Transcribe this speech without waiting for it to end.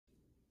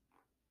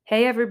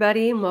Hey,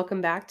 everybody, and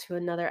welcome back to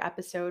another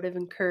episode of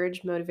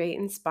Encourage, Motivate,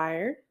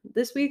 Inspire.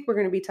 This week, we're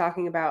going to be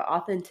talking about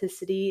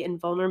authenticity and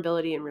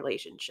vulnerability in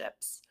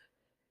relationships.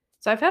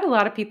 So, I've had a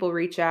lot of people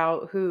reach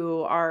out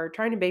who are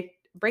trying to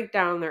break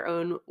down their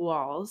own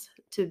walls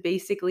to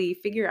basically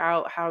figure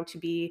out how to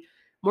be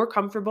more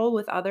comfortable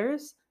with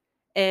others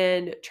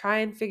and try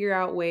and figure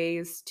out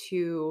ways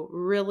to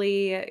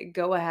really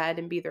go ahead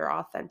and be their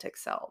authentic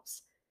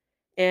selves.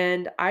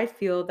 And I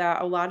feel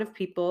that a lot of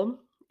people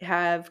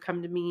have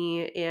come to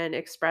me and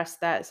expressed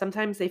that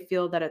sometimes they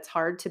feel that it's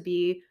hard to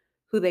be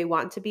who they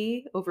want to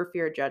be over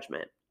fear of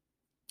judgment.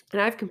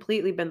 And I've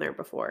completely been there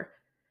before.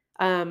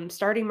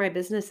 Starting my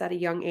business at a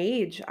young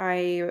age,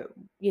 I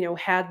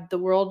had the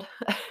world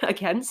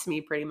against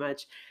me pretty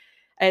much.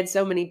 I had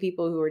so many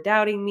people who were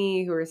doubting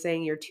me, who were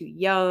saying, "You're too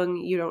young.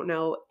 You don't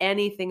know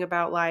anything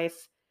about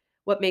life.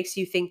 What makes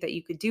you think that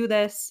you could do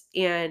this?"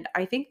 And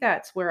I think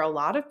that's where a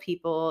lot of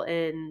people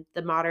in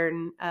the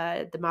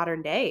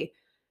modern day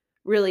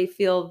really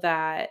feel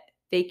that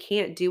they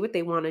can't do what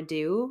they want to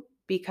do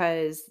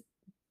because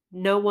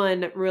no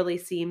one really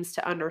seems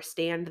to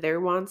understand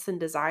their wants and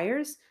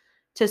desires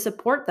to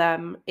support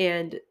them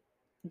and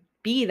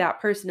be that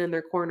person in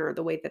their corner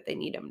the way that they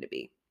need them to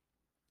be.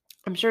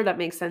 I'm sure that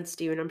makes sense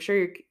to you, and I'm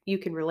sure you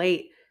can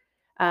relate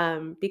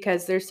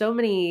because there's so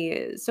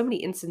many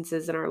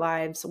instances in our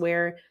lives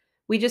where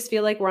we just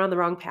feel like we're on the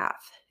wrong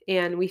path,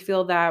 and we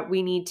feel that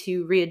we need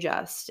to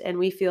readjust, and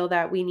we feel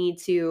that we need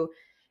to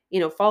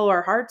follow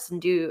our hearts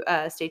and do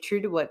stay true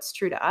to what's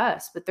true to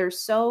us. But there's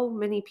so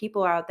many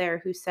people out there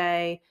who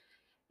say,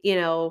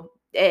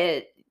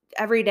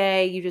 every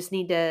day you just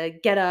need to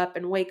get up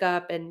and wake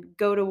up and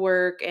go to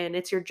work, and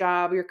it's your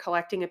job, you're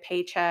collecting a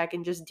paycheck,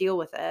 and just deal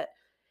with it.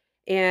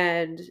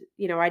 And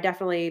I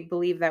definitely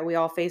believe that we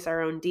all face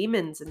our own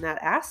demons in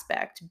that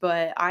aspect,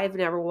 but I've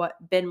never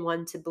been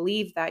one to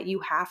believe that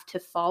you have to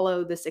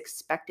follow this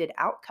expected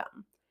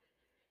outcome.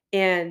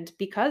 And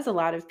because a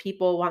lot of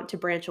people want to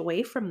branch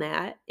away from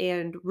that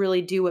and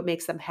really do what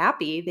makes them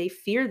happy, they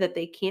fear that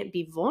they can't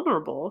be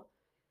vulnerable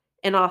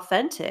and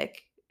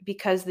authentic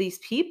because these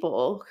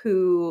people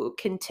who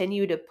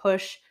continue to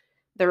push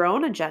their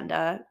own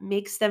agenda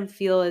makes them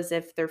feel as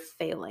if they're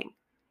failing.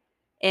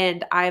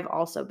 And I've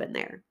also been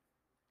there.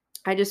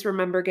 I just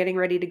remember getting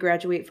ready to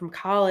graduate from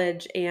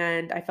college,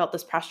 and I felt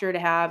this pressure to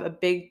have a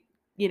big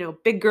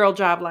girl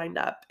job lined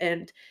up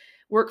and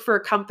work for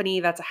a company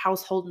that's a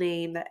household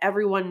name that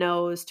everyone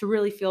knows to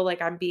really feel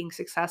like I'm being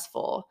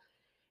successful.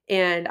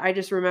 And I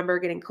just remember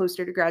getting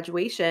closer to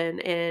graduation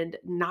and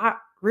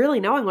not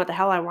really knowing what the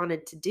hell I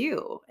wanted to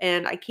do.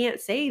 And I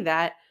can't say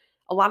that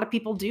a lot of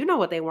people do know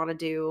what they want to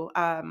do.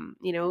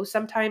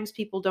 Sometimes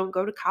people don't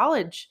go to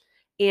college,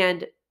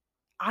 and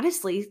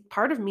honestly,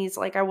 part of me is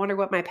like, I wonder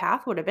what my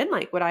path would have been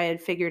like. Would I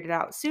had figured it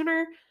out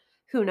sooner?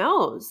 Who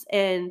knows?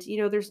 And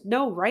there's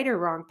no right or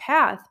wrong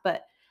path,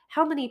 but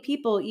how many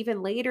people,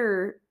 even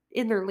later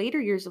in their later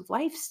years of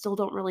life, still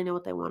don't really know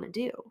what they want to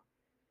do?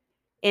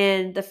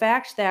 And the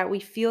fact that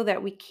we feel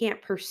that we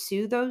can't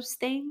pursue those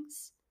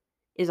things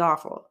is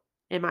awful,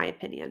 in my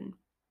opinion.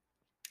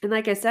 And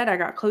like I said, I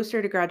got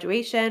closer to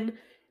graduation,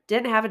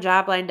 didn't have a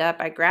job lined up.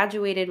 I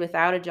graduated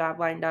without a job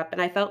lined up, and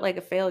I felt like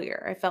a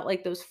failure. I felt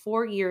like those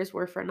 4 years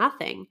were for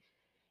nothing.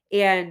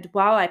 And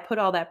while I put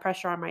all that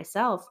pressure on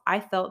myself,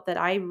 I felt that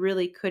I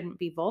really couldn't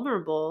be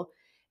vulnerable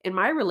in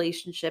my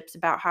relationships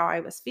about how I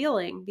was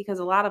feeling because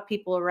a lot of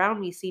people around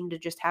me seemed to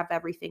just have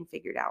everything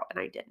figured out and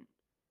I didn't.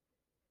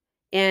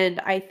 And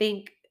I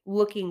think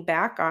looking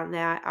back on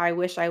that, I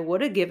wish I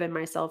would have given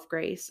myself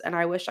grace, and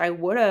I wish I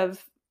would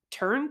have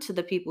turned to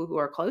the people who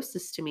are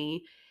closest to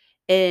me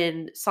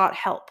and sought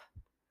help,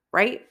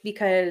 right?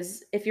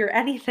 Because if you're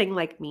anything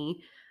like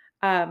me,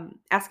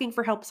 asking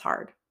for help is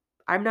hard.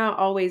 I'm not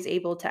always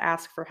able to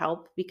ask for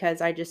help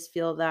because I just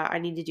feel that I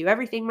need to do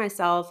everything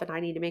myself and I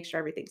need to make sure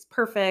everything's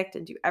perfect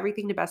and do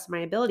everything to best of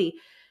my ability.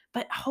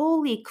 But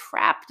holy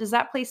crap, does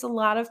that place a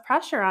lot of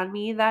pressure on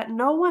me that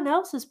no one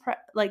else is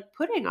like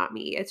putting on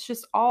me? It's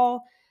just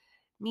all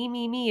me,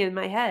 me, me in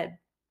my head.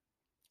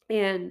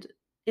 And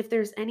if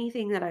there's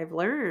anything that I've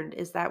learned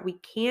is that we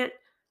can't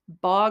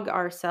bog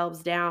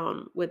ourselves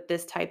down with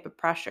this type of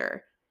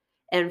pressure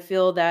and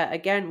feel that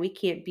again we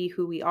can't be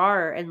who we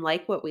are and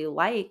like what we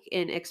like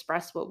and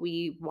express what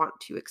we want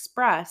to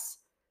express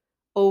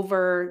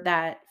over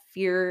that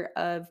fear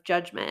of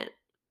judgment.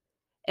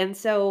 And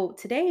so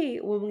today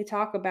when we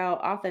talk about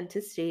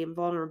authenticity and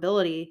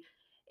vulnerability,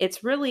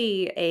 it's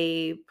really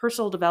a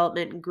personal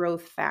development and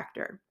growth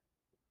factor.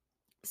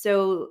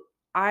 So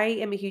I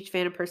am a huge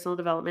fan of personal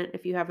development.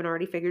 If you haven't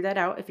already figured that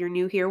out, if you're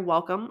new here,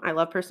 welcome. I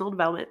love personal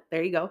development.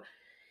 There you go.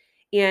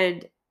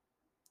 And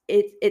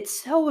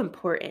it's so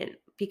important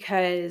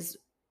because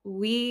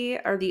we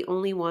are the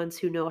only ones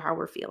who know how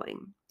we're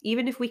feeling.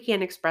 Even if we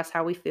can't express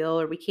how we feel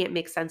or we can't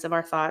make sense of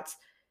our thoughts,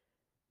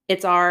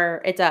 it's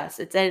us.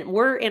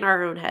 We're in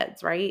our own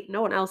heads, right?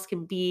 No one else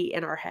can be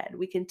in our head.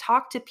 We can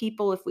talk to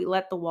people if we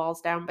let the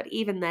walls down, but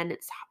even then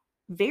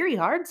very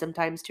hard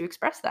sometimes to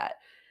express that.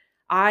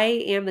 I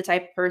am the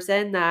type of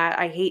person that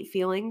I hate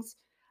feelings.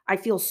 I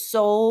feel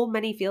so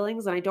many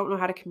feelings and I don't know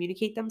how to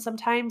communicate them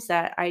sometimes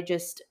that I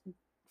just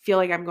feel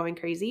like I'm going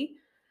crazy.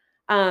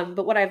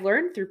 But what I've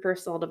learned through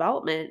personal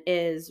development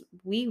is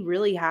we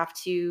really have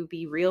to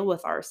be real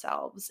with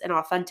ourselves and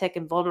authentic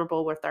and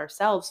vulnerable with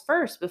ourselves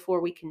first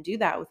before we can do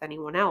that with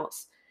anyone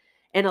else.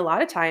 And a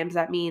lot of times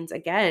that means,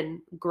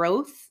 again,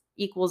 growth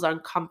equals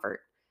uncomfort.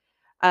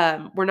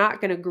 We're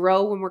not going to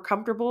grow when we're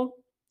comfortable.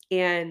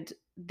 And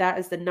that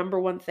is the number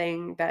one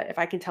thing that if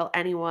I can tell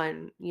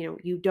anyone,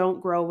 you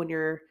don't grow when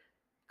you're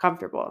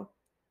comfortable.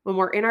 When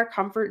we're in our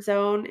comfort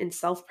zone in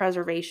self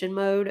preservation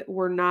mode,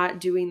 we're not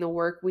doing the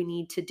work we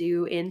need to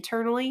do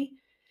internally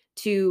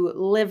to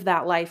live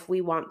that life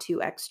we want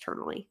to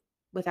externally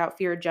without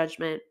fear of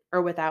judgment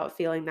or without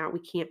feeling that we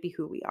can't be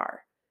who we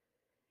are.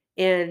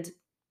 And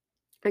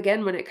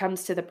again, when it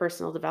comes to the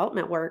personal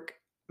development work,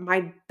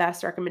 my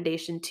best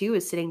recommendation too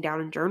is sitting down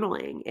and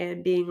journaling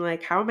and being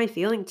like, how am I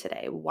feeling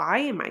today? Why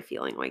am I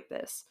feeling like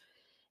this?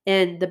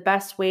 And the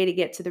best way to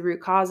get to the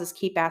root cause is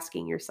keep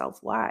asking yourself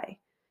why.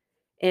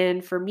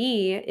 And for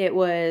me, it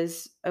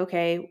was,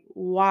 okay,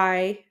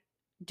 why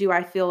do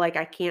I feel like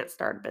I can't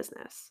start a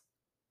business?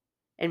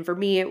 And for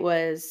me, it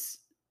was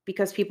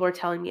because people are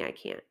telling me I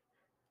can't.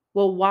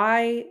 Well,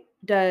 why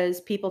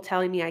does people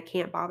telling me I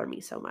can't bother me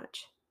so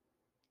much?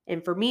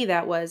 And for me,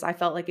 that was I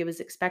felt like it was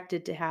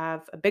expected to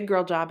have a big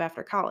girl job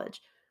after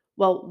college.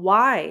 Well,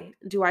 why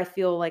do I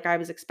feel like I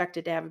was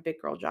expected to have a big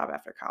girl job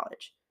after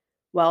college?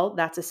 Well,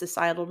 that's a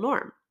societal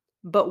norm.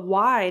 But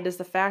why does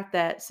the fact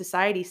that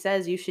society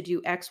says you should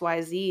do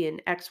XYZ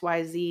and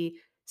XYZ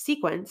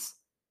sequence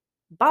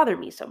bother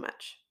me so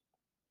much?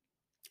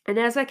 And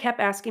as I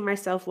kept asking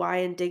myself why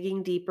and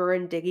digging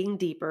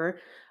deeper,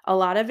 a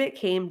lot of it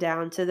came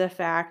down to the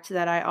fact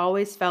that I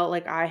always felt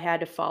like I had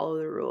to follow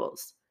the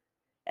rules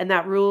and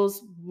that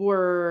rules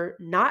were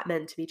not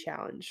meant to be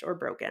challenged or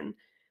broken,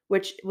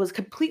 which was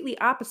completely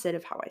opposite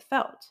of how I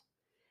felt.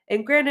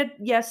 And granted,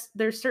 yes,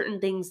 there's certain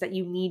things that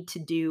you need to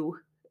do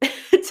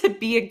to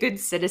be a good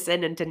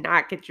citizen and to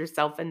not get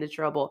yourself into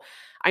trouble.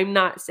 I'm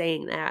not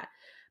saying that.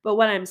 But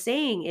what I'm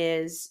saying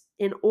is,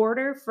 in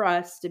order for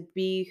us to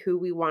be who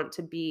we want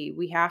to be,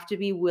 we have to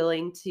be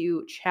willing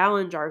to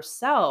challenge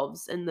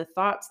ourselves and the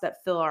thoughts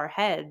that fill our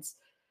heads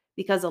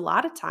because a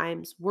lot of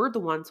times we're the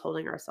ones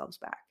holding ourselves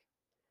back.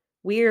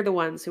 We're the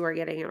ones who are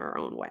getting in our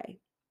own way.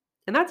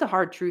 And that's a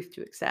hard truth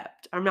to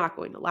accept. I'm not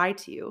going to lie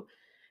to you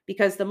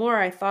because the more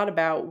I thought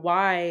about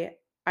why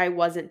I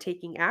wasn't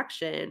taking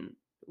action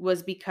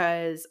was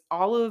because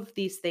all of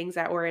these things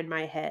that were in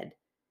my head,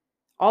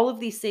 all of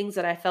these things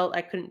that I felt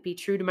I couldn't be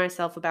true to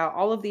myself about,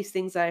 all of these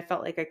things that I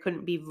felt like I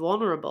couldn't be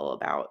vulnerable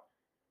about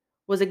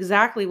was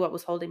exactly what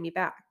was holding me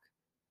back.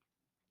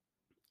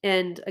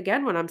 And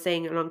again, when I'm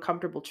saying an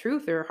uncomfortable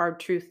truth or a hard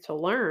truth to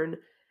learn,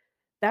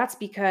 that's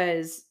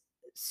because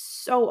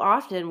so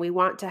often we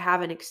want to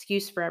have an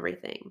excuse for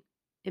everything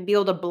and be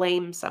able to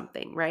blame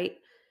something, right?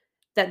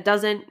 That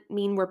doesn't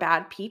mean we're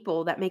bad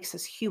people. That makes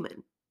us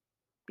human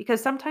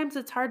because sometimes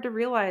it's hard to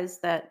realize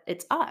that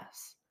it's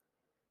us.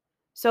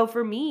 So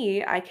for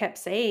me, I kept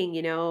saying,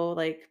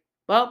 like,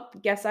 well,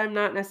 guess I'm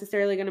not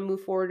necessarily going to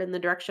move forward in the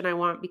direction I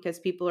want because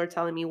people are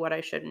telling me what I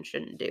should and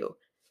shouldn't do.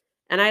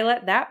 And I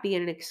let that be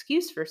an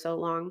excuse for so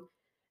long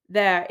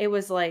that it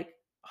was like,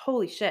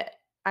 holy shit,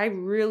 I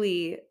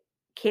really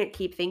can't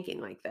keep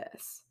thinking like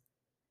this.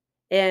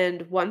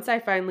 And once I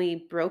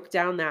finally broke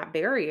down that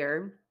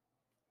barrier,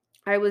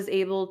 I was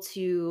able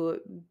to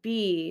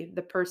be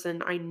the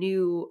person I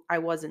knew I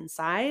was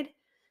inside,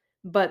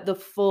 but the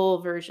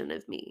full version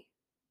of me.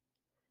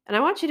 And I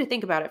want you to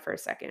think about it for a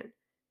second.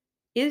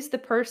 Is the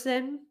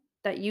person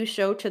that you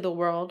show to the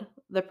world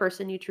the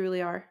person you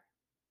truly are?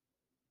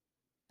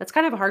 That's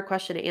kind of a hard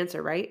question to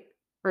answer, right?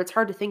 Or it's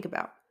hard to think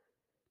about.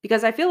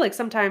 Because I feel like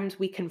sometimes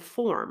we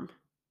conform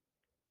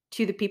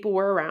to the people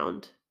we're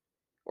around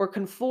or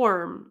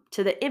conform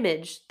to the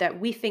image that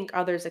we think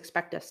others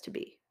expect us to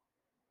be.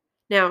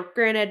 Now,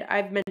 granted,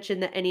 I've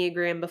mentioned the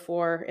Enneagram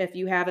before. If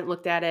you haven't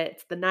looked at it,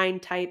 it's the 9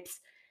 types.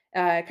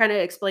 It kind of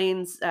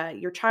explains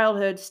your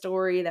childhood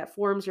story that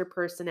forms your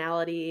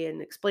personality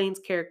and explains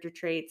character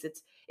traits.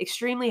 It's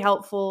extremely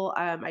helpful.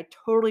 I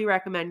totally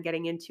recommend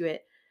getting into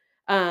it.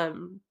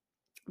 Um,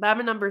 but I'm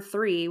a number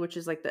 3, which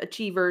is like the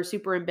achiever,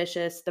 super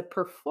ambitious, the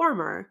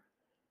performer.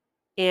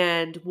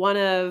 And one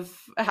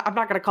of I'm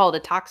not gonna call it a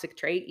toxic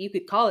trait, you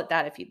could call it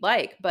that if you'd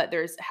like, but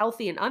there's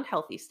healthy and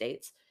unhealthy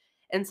states.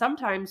 And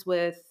sometimes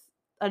with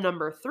a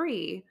number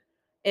 3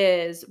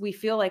 is we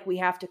feel like we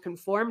have to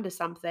conform to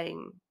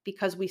something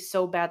because we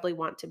so badly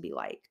want to be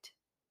liked.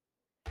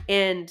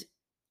 And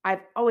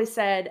I've always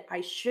said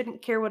I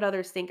shouldn't care what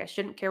others think, I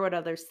shouldn't care what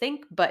others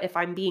think, but if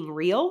I'm being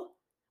real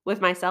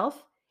with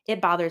myself,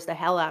 it bothers the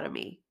hell out of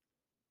me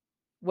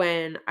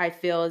when I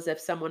feel as if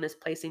someone is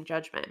placing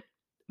judgment.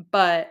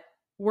 But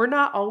we're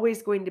not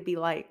always going to be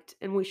liked,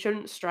 and we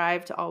shouldn't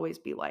strive to always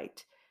be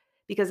liked.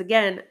 Because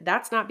again,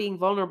 that's not being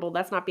vulnerable,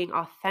 that's not being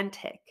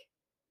authentic.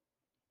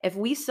 If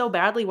we so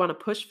badly want to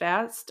push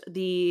past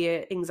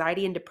the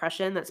anxiety and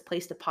depression that's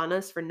placed upon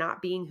us for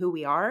not being who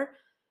we are,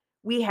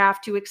 we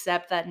have to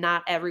accept that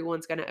not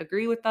everyone's going to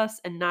agree with us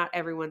and not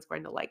everyone's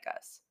going to like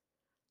us.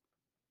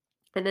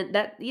 And then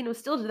that,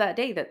 still to that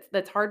day,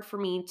 that's hard for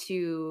me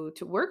to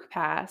work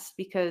past,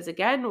 because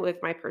again, with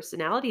my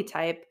personality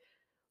type,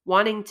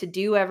 wanting to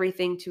do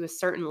everything to a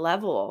certain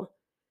level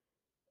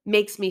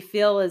makes me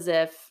feel as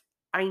if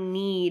I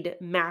need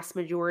mass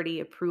majority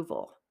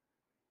approval.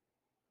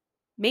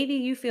 Maybe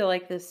you feel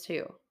like this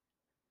too.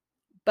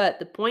 But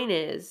the point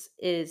is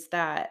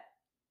that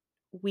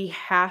we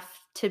have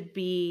to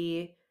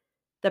be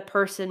the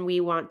person we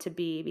want to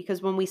be,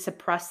 because when we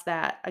suppress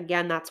that,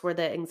 again, that's where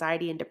the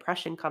anxiety and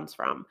depression comes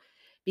from,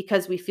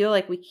 because we feel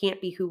like we can't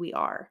be who we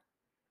are.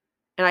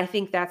 And I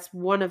think that's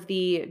one of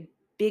the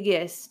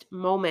biggest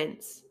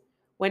moments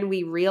when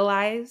we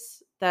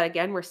realize that,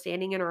 again, we're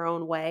standing in our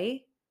own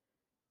way.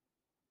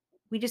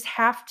 We just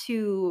have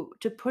to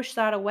push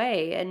that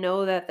away and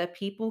know that the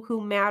people who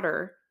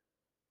matter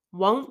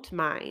won't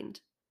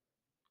mind,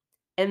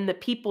 and the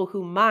people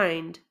who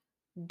mind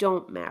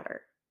don't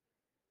matter.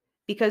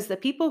 Because the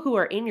people who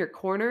are in your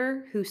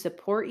corner, who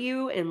support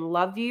you and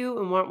love you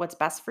and want what's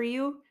best for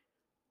you,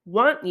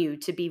 want you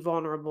to be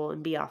vulnerable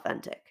and be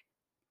authentic.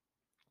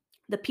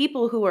 The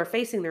people who are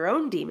facing their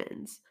own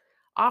demons,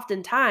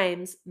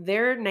 oftentimes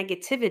their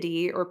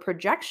negativity or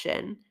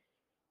projection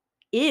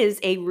is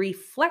a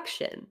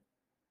reflection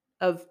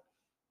of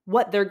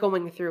what they're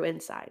going through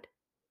inside,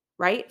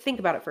 right? Think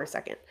about it for a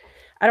second.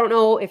 I don't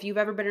know if you've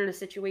ever been in a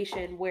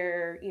situation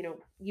where,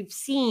 you've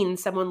seen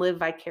someone live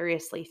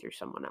vicariously through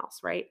someone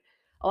else, right?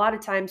 A lot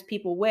of times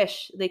people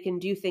wish they can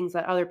do things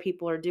that other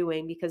people are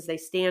doing because they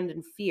stand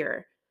in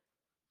fear.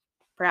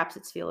 Perhaps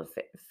it's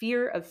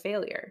fear of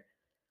failure.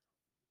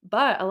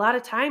 But a lot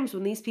of times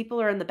when these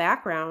people are in the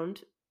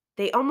background,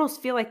 they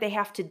almost feel like they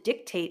have to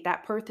dictate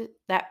that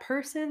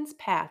person's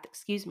path,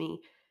 excuse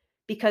me,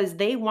 because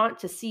they want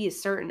to see a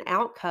certain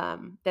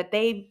outcome that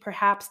they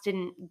perhaps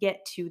didn't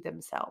get to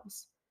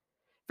themselves.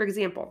 For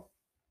example,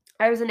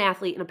 I was an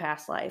athlete in a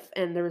past life,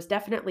 and there was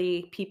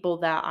definitely people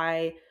that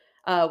I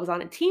was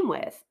on a team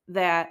with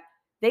that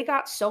they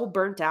got so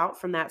burnt out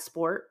from that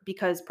sport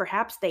because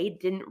perhaps they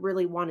didn't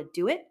really want to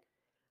do it,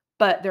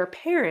 but their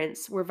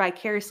parents were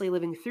vicariously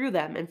living through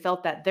them and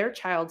felt that their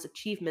child's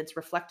achievements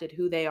reflected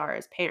who they are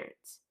as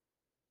parents.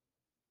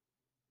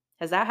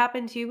 Has that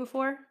happened to you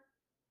before?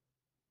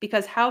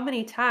 Because how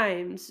many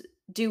times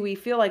do we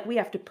feel like we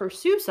have to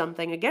pursue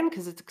something again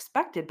because it's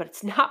expected, but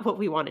it's not what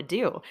we want to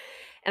do?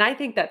 And I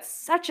think that's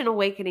such an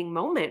awakening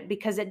moment,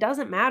 because it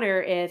doesn't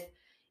matter if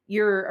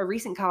you're a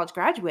recent college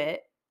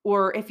graduate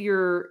or if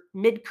you're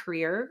mid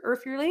career or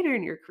if you're later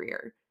in your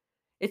career.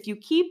 If you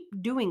keep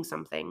doing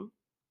something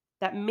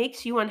that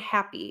makes you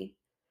unhappy,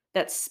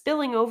 that's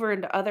spilling over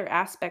into other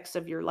aspects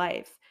of your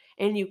life,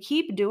 and you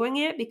keep doing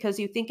it because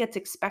you think it's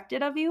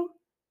expected of you,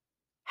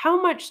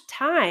 how much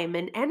time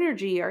and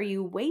energy are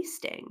you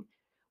wasting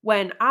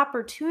when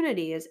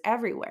opportunity is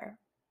everywhere?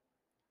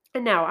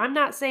 And now, I'm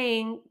not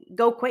saying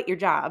go quit your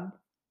job.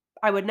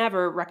 I would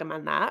never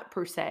recommend that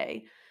per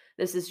se.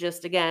 This is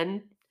just,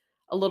 again,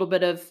 a little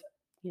bit of,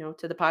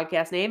 to the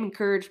podcast name,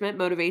 encouragement,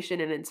 motivation,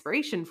 and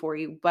inspiration for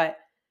you. But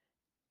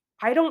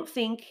I don't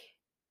think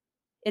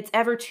it's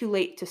ever too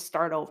late to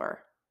start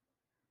over.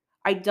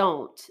 I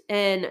don't.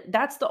 And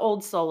that's the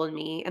old soul in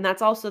me. And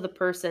that's also the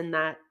person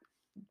that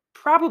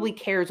probably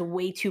cares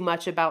way too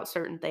much about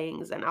certain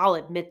things, and I'll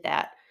admit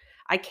that.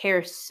 I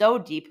care so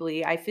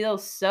deeply. I feel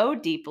so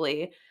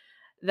deeply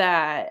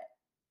that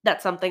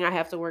that's something I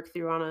have to work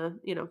through on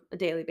a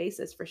daily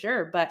basis for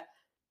sure, but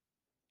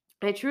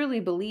I truly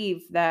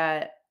believe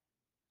that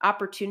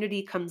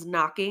opportunity comes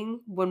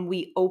knocking when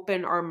we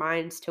open our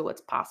minds to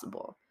what's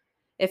possible.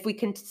 If we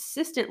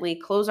consistently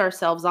close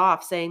ourselves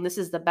off saying this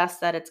is the best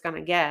that it's going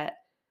to get,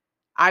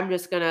 I'm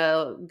just going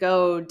to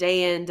go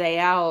day in, day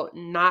out,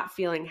 not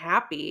feeling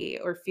happy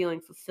or feeling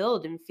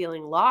fulfilled and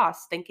feeling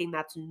lost, thinking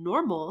that's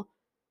normal.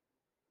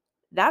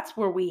 That's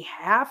where we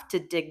have to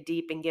dig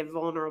deep and get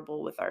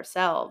vulnerable with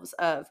ourselves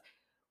of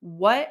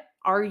what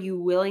are you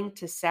willing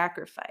to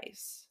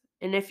sacrifice?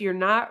 And if you're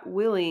not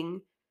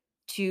willing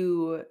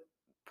to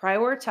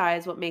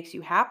prioritize what makes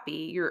you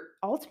happy, you're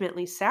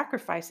ultimately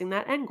sacrificing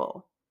that end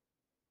goal.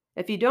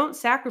 If you don't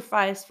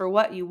sacrifice for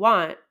what you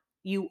want,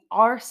 you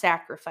are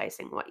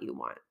sacrificing what you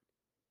want.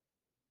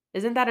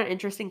 Isn't that an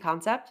interesting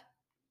concept?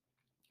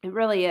 It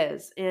really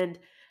is. And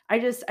I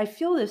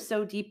feel this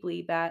so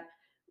deeply that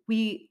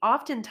we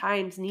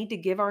oftentimes need to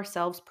give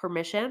ourselves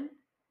permission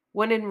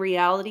when in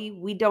reality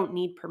we don't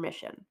need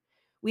permission.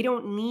 We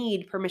don't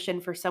need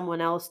permission for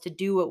someone else to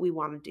do what we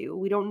want to do.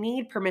 We don't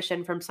need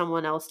permission from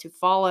someone else to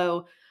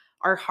follow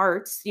our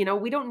hearts.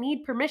 We don't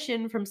need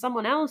permission from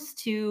someone else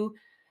to,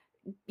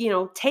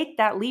 take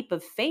that leap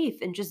of faith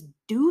and just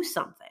do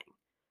something.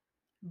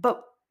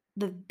 But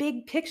the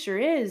big picture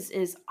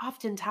is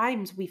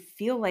oftentimes we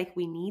feel like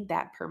we need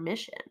that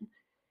permission.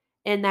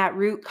 And that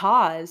root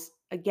cause,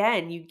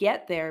 again, you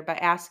get there by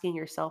asking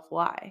yourself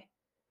why.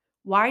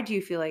 Why do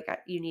you feel like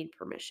you need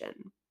permission?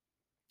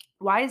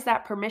 Why is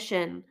that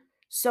permission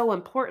so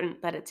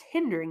important that it's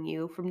hindering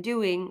you from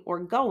doing or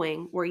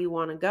going where you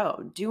want to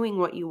go, doing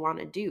what you want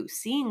to do,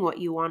 seeing what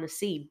you want to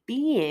see,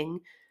 being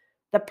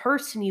the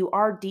person you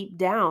are deep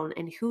down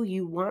and who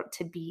you want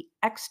to be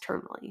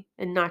externally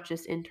and not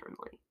just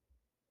internally.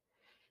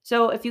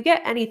 So, if you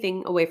get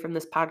anything away from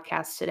this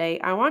podcast today,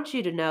 I want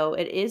you to know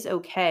it is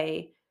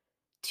okay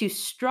to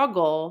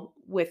struggle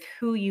with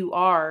who you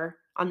are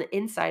on the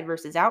inside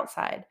versus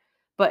outside.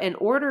 But in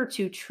order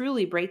to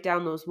truly break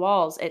down those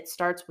walls, it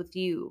starts with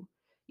you.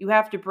 You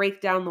have to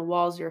break down the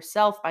walls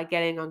yourself by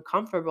getting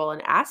uncomfortable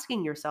and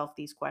asking yourself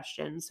these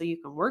questions so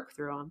you can work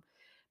through them.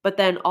 But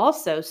then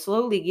also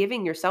slowly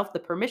giving yourself the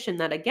permission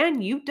that,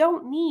 again, you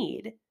don't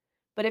need.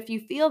 But if you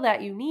feel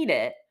that you need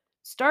it,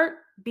 start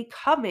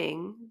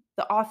becoming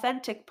the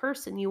authentic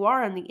person you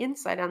are on the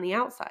inside, on the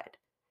outside.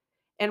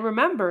 And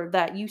remember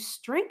that you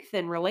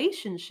strengthen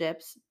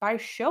relationships by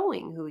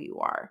showing who you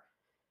are.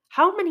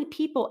 How many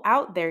people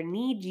out there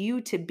need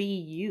you to be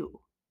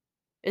you?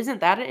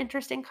 Isn't that an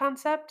interesting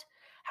concept?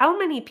 How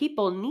many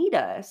people need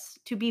us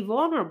to be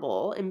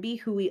vulnerable and be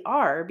who we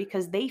are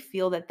because they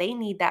feel that they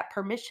need that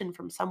permission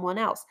from someone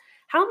else?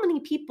 How many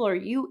people are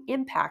you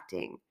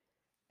impacting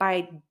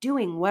by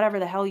doing whatever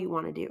the hell you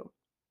want to do?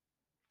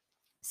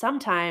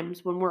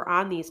 Sometimes when we're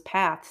on these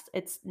paths,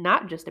 it's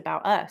not just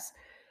about us,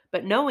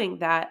 but knowing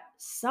that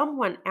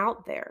someone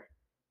out there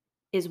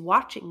is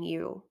watching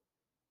you,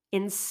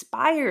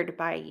 inspired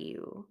by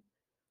you,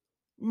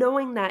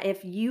 knowing that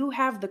if you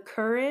have the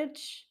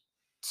courage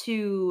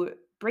to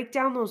break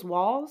down those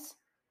walls,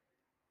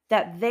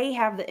 that they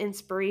have the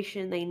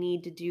inspiration they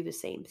need to do the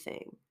same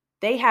thing.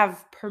 They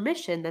have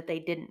permission that they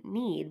didn't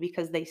need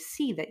because they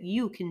see that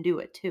you can do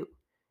it too.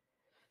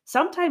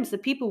 Sometimes the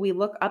people we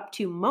look up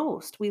to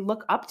most, we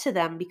look up to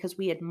them because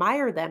we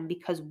admire them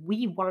because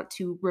we want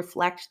to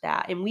reflect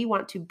that and we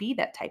want to be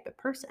that type of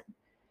person.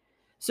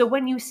 So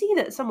when you see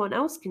that someone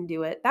else can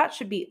do it, that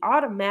should be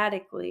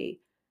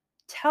automatically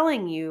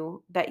telling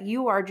you that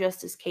you are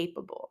just as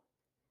capable.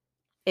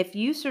 If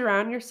you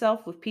surround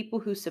yourself with people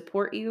who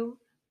support you,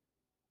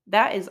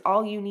 that is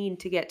all you need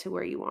to get to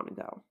where you want to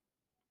go.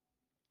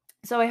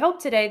 So I hope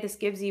today this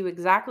gives you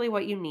exactly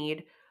what you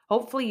need.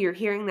 Hopefully, you're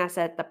hearing this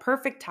at the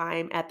perfect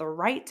time, at the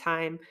right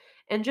time.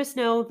 And just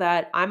know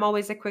that I'm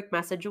always a quick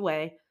message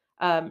away.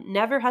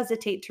 Never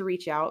hesitate to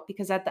reach out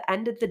because at the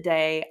end of the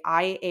day,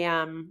 I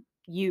am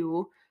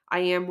you. I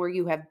am where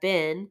you have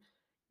been.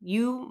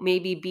 You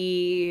maybe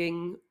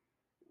being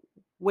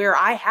where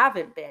I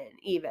haven't been,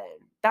 even.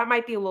 That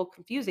might be a little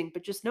confusing,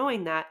 but just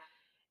knowing that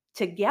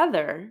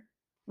together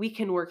we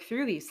can work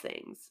through these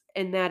things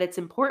and that it's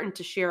important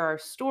to share our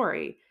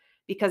story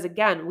because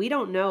again, we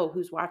don't know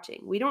who's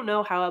watching. We don't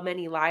know how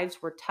many lives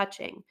we're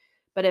touching.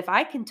 But if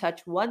I can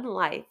touch one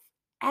life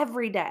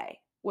every day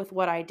with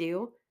what I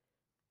do,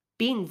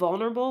 being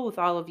vulnerable with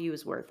all of you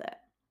is worth it.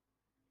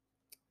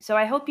 So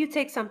I hope you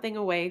take something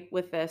away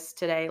with this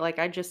today, like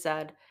I just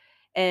said,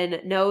 and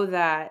know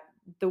that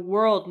the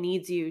world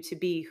needs you to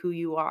be who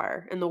you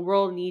are, and the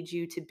world needs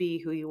you to be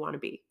who you want to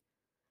be.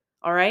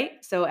 All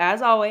right. So,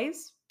 as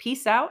always,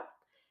 peace out,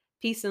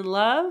 peace and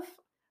love.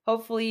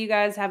 Hopefully, you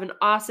guys have an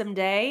awesome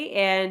day.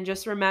 And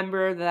just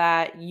remember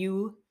that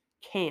you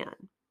can.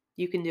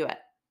 You can do it.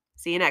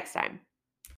 See you next time.